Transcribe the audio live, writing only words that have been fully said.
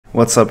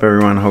What's up,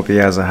 everyone? Hope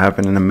you guys are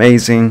having an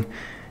amazing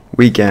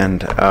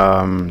weekend.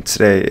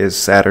 Today is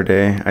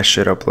Saturday. I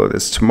should upload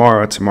this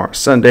tomorrow's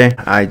Sunday.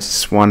 I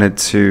just wanted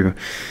to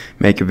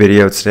make a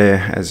video today.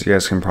 As you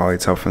guys can probably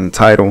tell from the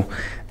title,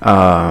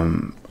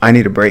 I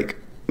need a break.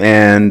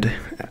 And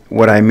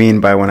what I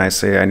mean by when I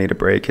say I need a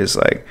break is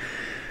like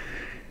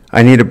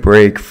I need a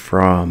break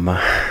from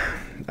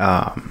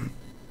I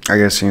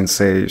guess you can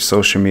say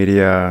social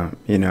media,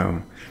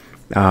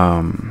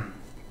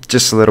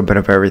 just a little bit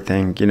of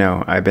everything.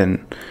 I've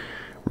been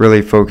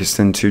really focused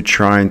into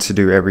trying to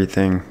do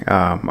everything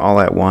all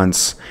at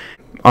once.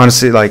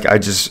 Honestly, like I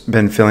just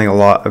been feeling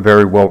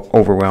very well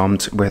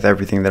overwhelmed with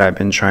everything that I've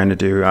been trying to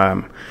do.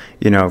 I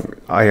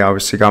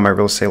obviously got my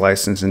real estate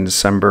license in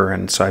December,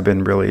 and so I've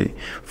been really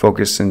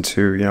focused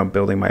into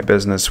building my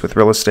business with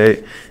real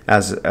estate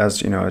as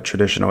a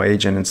traditional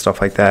agent and stuff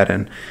like that.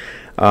 And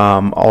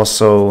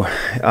also,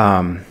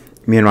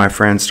 me and my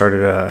friend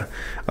started a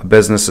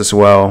business as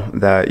well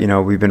that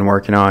we've been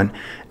working on,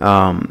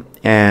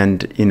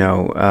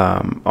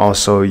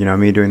 also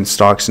me doing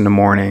stocks in the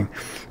morning.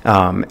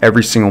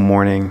 Every single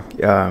morning,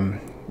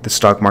 the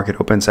stock market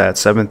opens at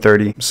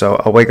 7:30,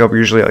 so I'll wake up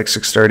usually at like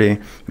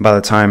 6:30. By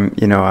the time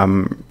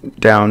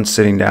I'm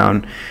sitting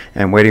down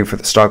and waiting for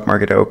the stock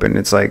market to open,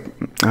 it's like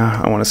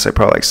I want to say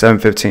probably like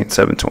 7:15,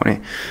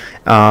 7:20.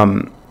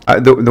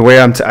 The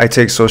way I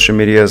take social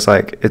media is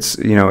like it's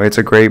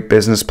a great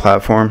business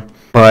platform,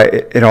 but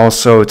it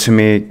also to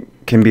me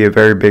can be a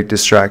very big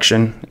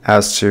distraction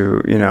as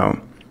to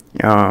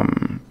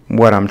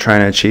what I'm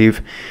trying to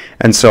achieve.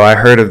 And so I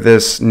heard of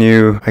this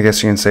new, I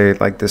guess you can say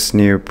like this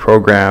new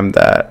program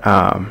that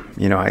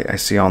I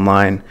see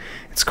online.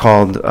 It's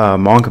called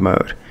Monk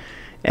Mode,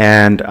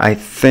 and I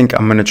think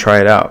I'm gonna try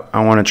it out.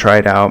 I want to try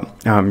it out.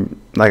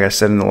 Like I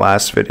said in the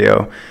last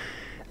video,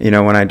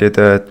 when I did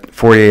the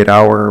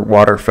 48-hour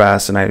water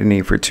fast and I didn't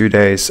eat for 2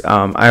 days,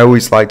 I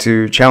always like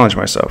to challenge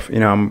myself.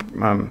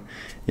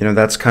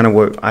 That's kind of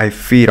what I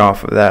feed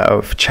off of, that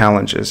of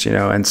challenges.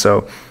 And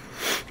so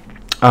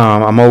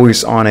I'm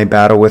always on a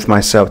battle with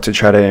myself to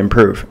try to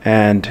improve.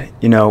 And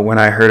when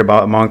I heard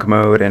about Monk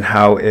Mode and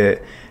how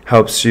it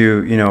helps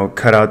you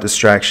cut out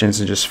distractions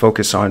and just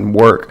focus on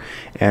work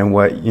and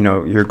what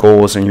your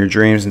goals and your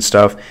dreams and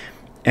stuff,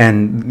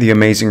 and the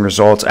amazing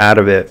results out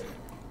of it,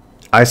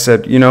 I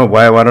said,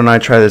 why don't I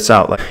try this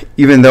out? Like,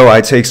 even though I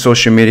take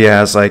social media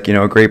as like,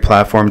 a great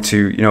platform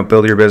to,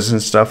 build your business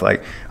and stuff,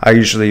 like I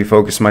usually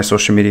focus my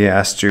social media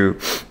as to,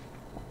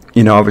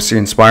 obviously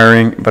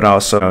inspiring, but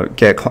also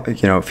get,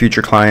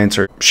 future clients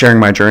or sharing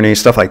my journey,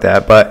 stuff like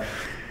that. But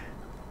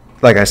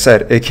like I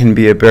said, it can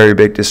be a very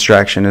big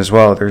distraction as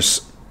well.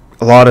 There's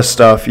a lot of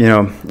stuff,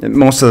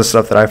 most of the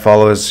stuff that I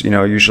follow is,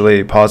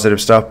 usually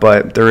positive stuff,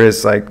 but there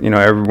is like,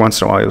 every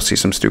once in a while you'll see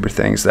some stupid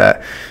things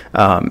that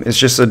it's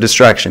just a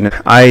distraction.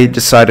 I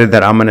decided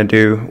that I'm going to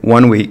do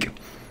 1 week,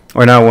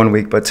 or not 1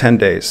 week, but 10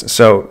 days.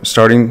 So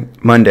starting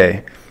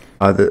Monday,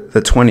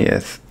 the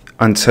 20th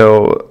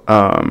until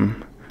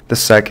the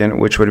 2nd,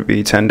 which would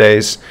be 10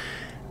 days,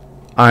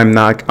 I'm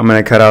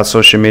going to cut out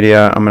social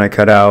media. I'm going to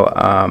cut out,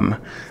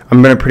 I'm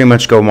going to pretty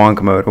much go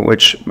monk mode,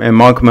 which in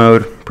monk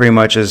mode pretty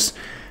much is,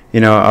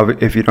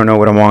 if you don't know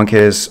what a monk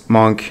is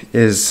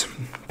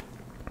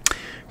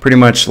pretty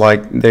much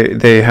like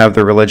they have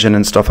their religion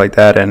and stuff like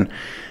that. And,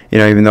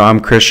 even though I'm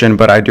Christian,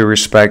 but I do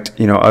respect,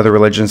 other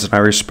religions, and I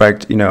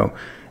respect,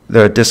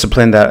 the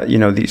discipline that,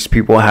 these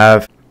people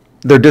have.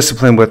 They're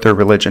disciplined with their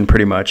religion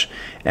pretty much.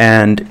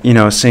 And,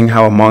 seeing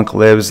how a monk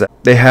lives,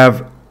 they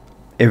have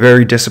a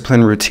very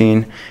disciplined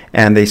routine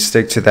and they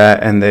stick to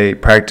that, and they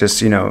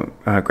practice,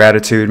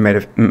 gratitude,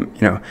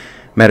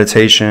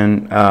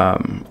 meditation,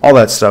 all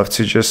that stuff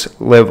to just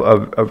live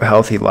a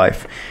healthy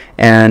life.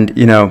 And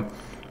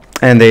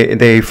and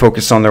they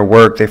focus on their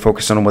work, they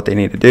focus on what they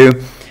need to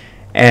do.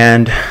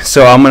 And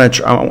so I want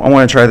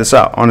to try this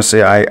out.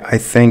 Honestly, I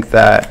think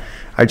that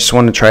I just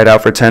want to try it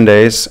out for 10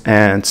 days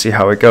and see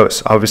how it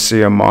goes.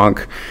 Obviously a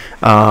monk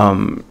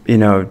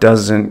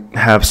doesn't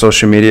have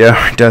social media,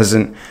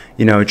 doesn't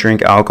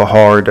drink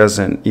alcohol, or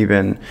doesn't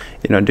even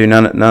do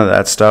none of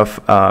that stuff.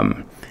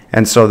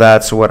 And so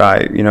that's what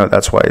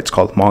that's why it's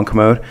called monk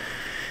mode.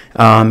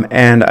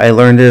 And I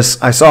learned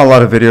this, I saw a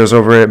lot of videos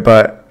over it,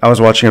 but I was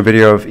watching a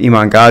video of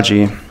Iman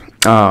Gadzhi,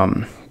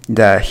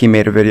 that he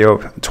made a video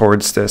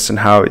towards this, and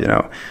how,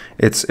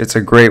 it's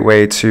a great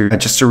way to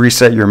just to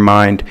reset your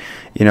mind,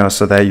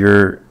 so that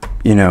you're,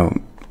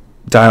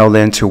 dialed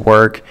into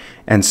work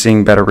and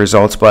seeing better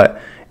results.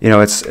 But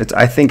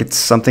I think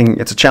it's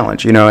a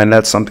challenge, and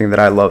that's something that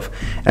I love.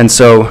 And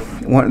so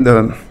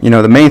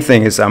the main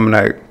thing is I'm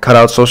going to cut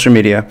out social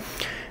media.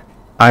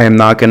 I am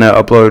not going to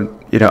upload,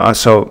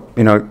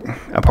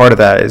 a part of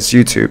that is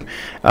YouTube.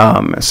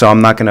 So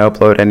I'm not going to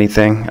upload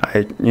anything.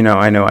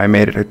 I know I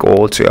made it a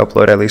goal to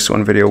upload at least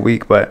 1 video a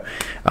week, but,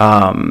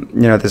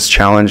 this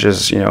challenge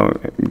is,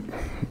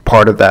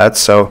 part of that.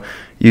 So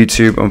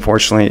YouTube,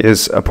 unfortunately,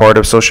 is a part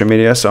of social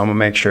media, so I'm gonna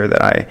make sure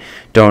that I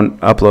don't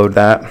upload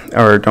that,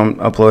 or don't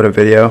upload a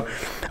video.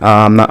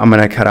 I'm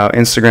gonna cut out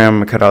Instagram. I'm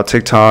gonna cut out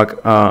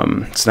TikTok,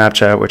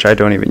 Snapchat, which I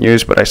don't even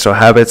use, but I still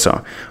have it.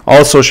 So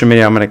all social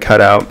media I'm gonna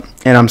cut out,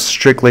 and I'm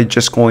strictly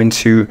just going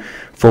to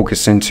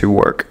focus into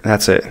work.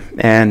 That's it.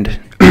 And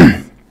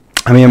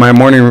I mean,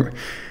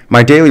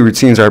 my daily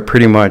routines are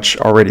pretty much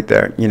already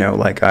there. You know,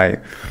 like I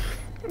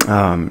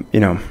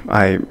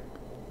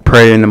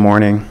pray in the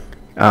morning,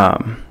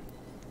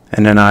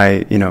 and then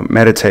I,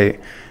 meditate,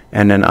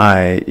 and then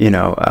I,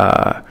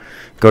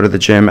 go to the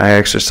gym, I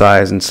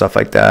exercise and stuff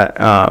like that.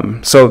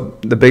 So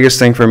the biggest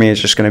thing for me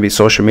is just going to be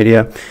social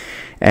media.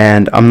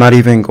 And I'm not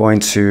even going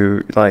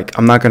to,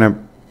 I'm not going to,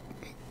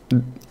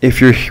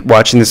 if you're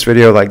watching this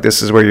video,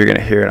 this is where you're going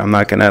to hear it. I'm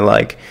not going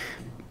to,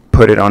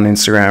 put it on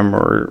Instagram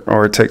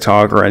or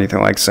TikTok or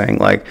anything, saying,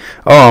 oh,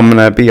 I'm going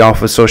to be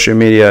off of social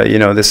media,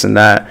 this and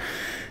that.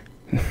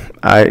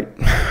 I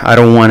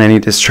don't want any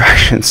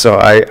distractions, so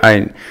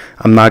I'm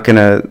not going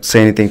to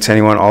say anything to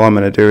anyone. All I'm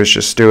going to do is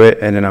just do it,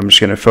 and then I'm just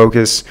going to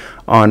focus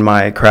on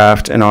my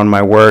craft and on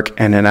my work,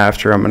 and then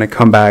after I'm going to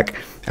come back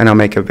and I'll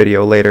make a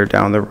video later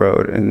down the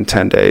road in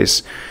 10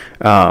 days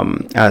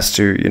as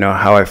to,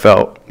 how I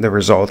felt, the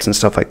results and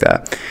stuff like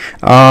that.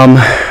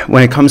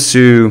 When it comes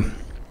to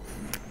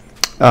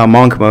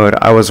Monk Mode,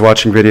 I was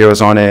watching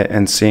videos on it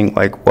and seeing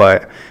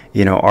what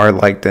are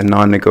the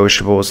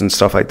non-negotiables and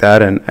stuff like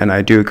that, and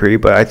I do agree,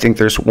 but I think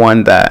there's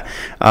one that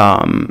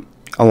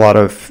a lot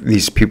of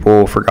these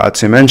people forgot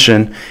to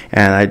mention,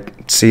 and I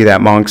see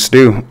that monks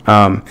do.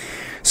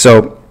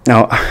 So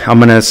now I'm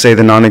going to say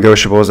the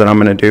non-negotiables that I'm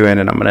going to do, and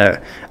then I'm going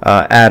to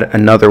add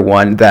another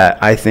one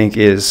that I think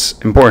is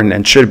important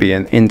and should be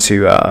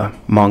into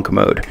Monk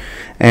Mode.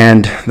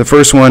 And the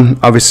first one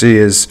obviously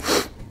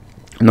is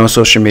no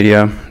social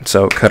media,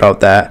 so cut out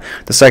that.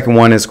 The second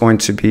one is going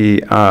to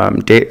be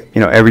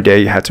every day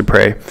you have to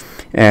pray,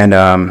 and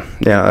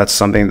that's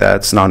something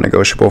that's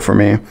non-negotiable for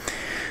me.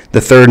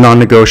 The third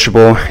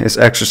non-negotiable is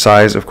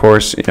exercise. Of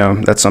course,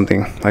 that's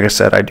something, like I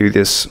said, I do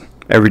this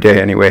every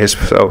day anyways,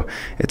 so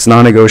it's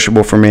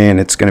non-negotiable for me, and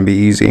it's going to be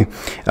easy.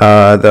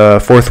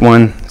 The fourth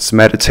one is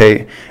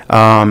meditate.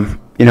 I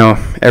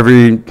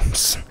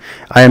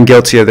am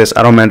guilty of this.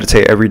 I don't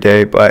meditate every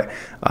day, but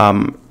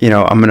I'm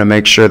going to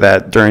make sure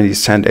that during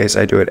these 10 days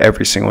I do it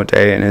every single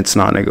day, and it's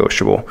not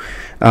negotiable.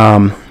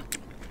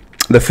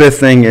 The fifth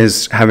thing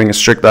is having a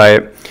strict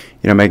diet,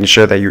 making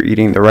sure that you're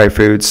eating the right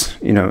foods,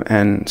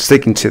 and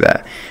sticking to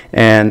that.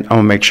 And I'm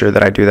going to make sure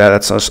that I do that.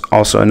 That's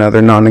also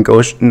another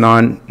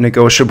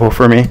non-negotiable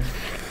for me.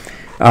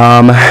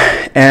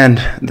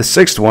 And the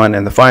sixth one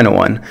and the final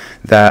one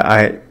that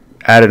I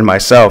added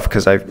myself,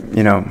 because I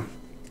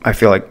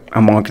feel like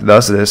a monk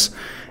does this,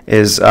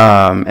 is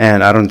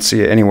and I don't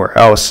see it anywhere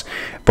else,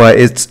 but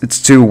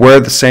it's to wear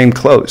the same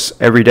clothes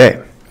every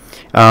day.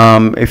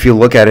 If you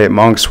look at it,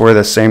 monks wear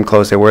the same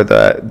clothes. They wear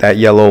that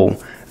yellow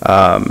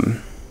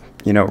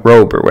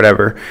robe or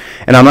whatever.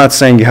 And I'm not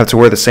saying you have to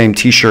wear the same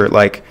t-shirt,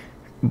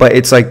 but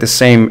it's the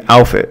same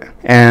outfit.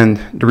 And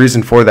the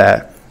reason for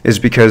that is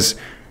because,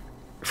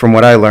 from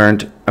what I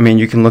learned,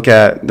 you can look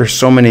at, there's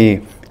so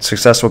many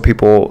successful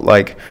people.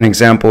 An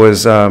example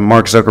is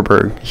Mark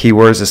Zuckerberg. He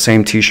wears the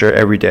same t-shirt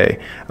every day.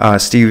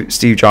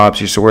 Steve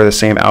Jobs used to wear the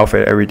same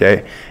outfit every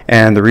day,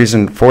 and the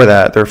reason for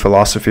that, their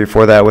philosophy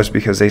for that, was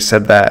because they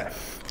said that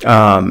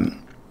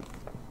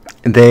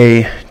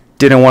they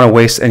didn't want to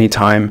waste any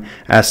time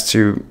as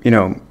to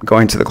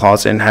going to the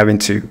closet and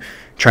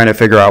trying to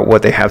figure out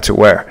what they have to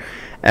wear.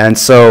 And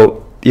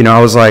so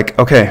I was like,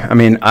 okay,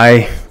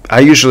 I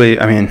usually,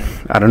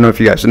 I don't know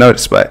if you guys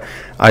noticed, but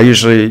I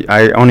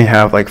only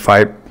have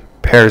 5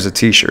 pairs of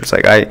t-shirts.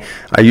 I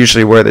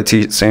usually wear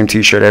the same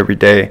t-shirt every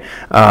day.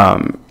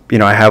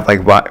 I have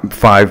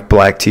 5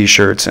 black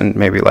t-shirts and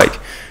maybe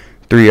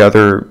 3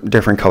 other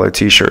different color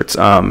t-shirts.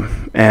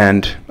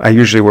 And I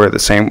usually wear the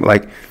same,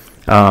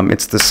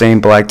 it's the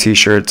same black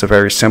t-shirt. It's a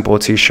very simple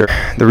t-shirt.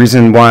 The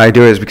reason why I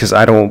do it is because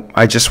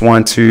I just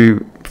want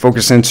to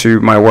focus into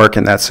my work,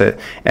 and that's it.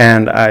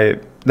 And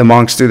the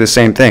monks do the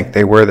same thing.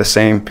 They wear the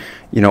same,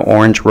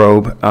 orange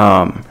robe.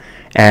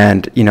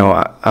 And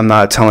I'm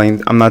not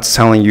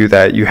telling you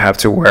that you have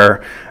to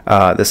wear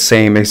the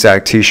same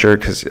exact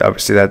t-shirt, because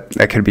obviously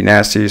that could be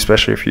nasty,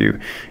 especially if you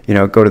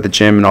go to the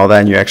gym and all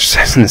that and you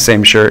exercise in the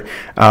same shirt.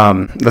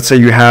 Let's say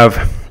you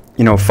have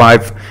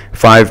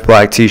five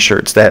black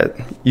t-shirts that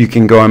you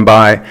can go and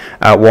buy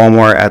at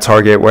Walmart, at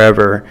Target,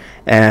 wherever,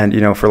 and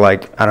for I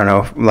don't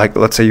know,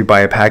 let's say you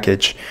buy a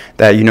package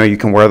that you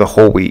can wear the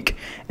whole week,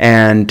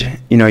 and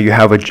you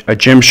have a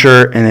gym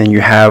shirt, and then you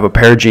have a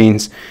pair of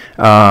jeans,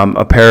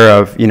 a pair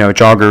of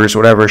joggers,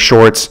 whatever,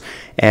 shorts,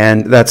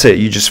 and that's it.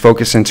 You just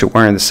focus into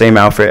wearing the same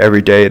outfit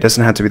every day. It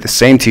doesn't have to be the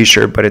same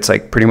t-shirt, but it's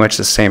pretty much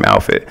the same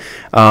outfit,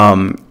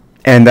 and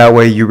that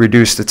way you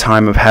reduce the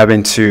time of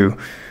having to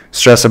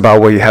stress about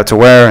what you have to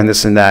wear and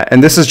this and that.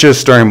 And this is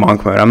just during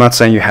monk mode. I'm not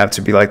saying you have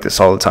to be like this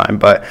all the time,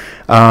 but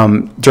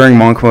during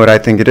monk mode, I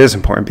think it is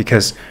important,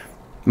 because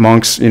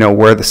monks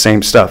wear the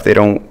same stuff. They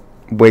don't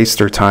waste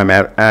their time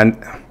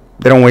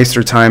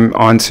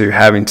onto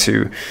having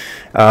to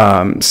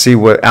see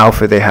what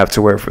outfit they have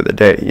to wear for the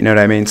day. You know what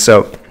I mean?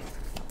 So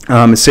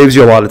It saves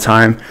you a lot of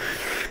time,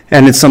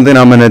 and it's something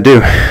I'm going to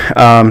do.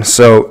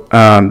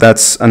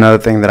 That's another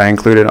thing that I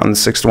included on the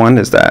sixth one,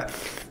 is that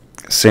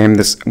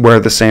wear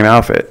the same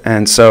outfit.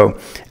 And so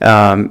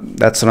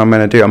that's what I'm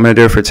going to do. I'm going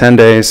to do it for 10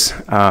 days.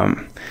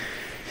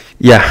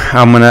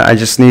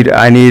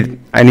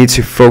 I need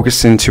to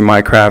focus into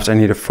my craft. I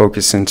need to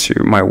focus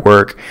into my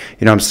work.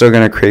 I'm still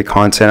going to create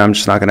content. I'm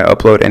just not going to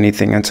upload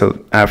anything until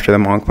after the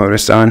monk mode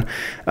is done.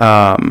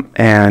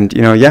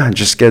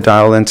 Just get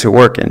dialed into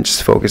work and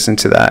just focus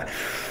into that.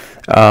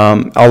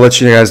 I'll let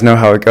you guys know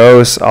how it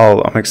goes.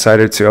 I'm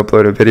excited to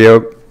upload a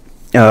video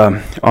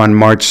on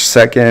March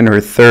 2nd or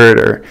 3rd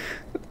or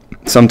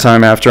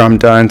sometime after I'm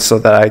done, so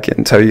that I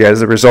can tell you guys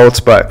the results.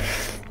 But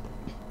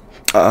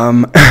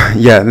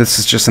this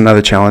is just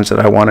another challenge that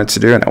I wanted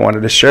to do, and I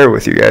wanted to share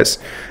with you guys.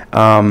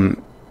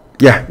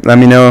 Let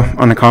me know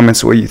on the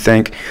comments what you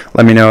think.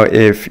 Let me know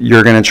if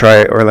you're going to try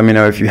it, or let me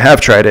know if you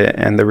have tried it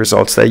and the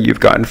results that you've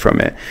gotten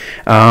from it.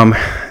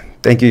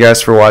 Thank you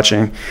guys for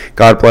watching.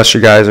 God bless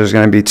you guys. There's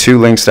going to be 2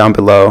 links down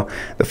below.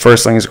 The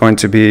first link is going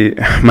to be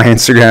my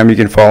Instagram. You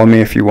can follow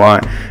me if you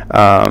want.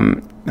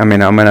 I'm going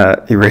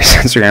to erase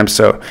Instagram,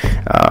 so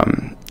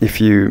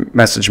if you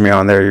message me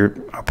on there,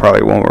 I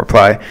probably won't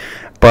reply.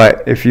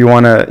 But if you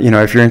want to,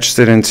 if you're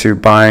interested into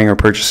buying or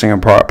purchasing a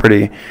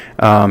property,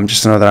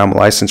 just know that I'm a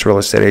licensed real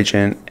estate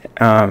agent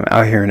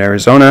out here in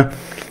Arizona.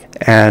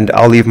 And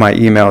I'll leave my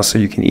email so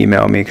you can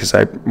email me, because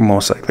I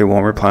most likely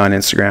won't reply on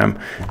Instagram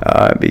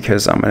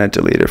because I'm going to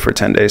delete it for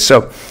 10 days.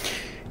 So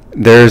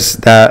there's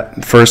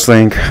that first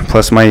link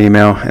plus my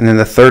email. And then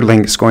the third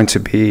link is going to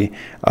be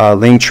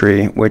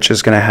Linktree, which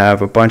is going to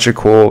have a bunch of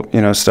cool,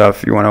 stuff.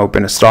 If you want to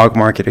open a stock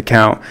market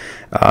account,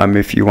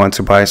 if you want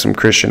to buy some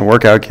Christian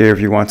workout gear, if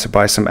you want to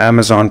buy some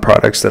Amazon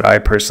products that I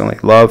personally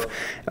love,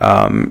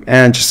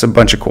 and just a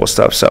bunch of cool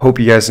stuff. So I hope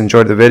you guys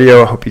enjoyed the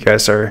video. I hope you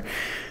guys are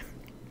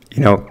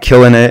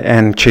killing it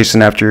and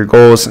chasing after your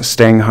goals,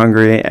 staying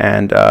hungry,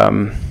 and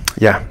I'm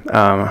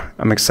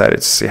excited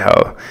to see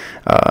how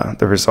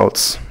the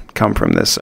results come from this.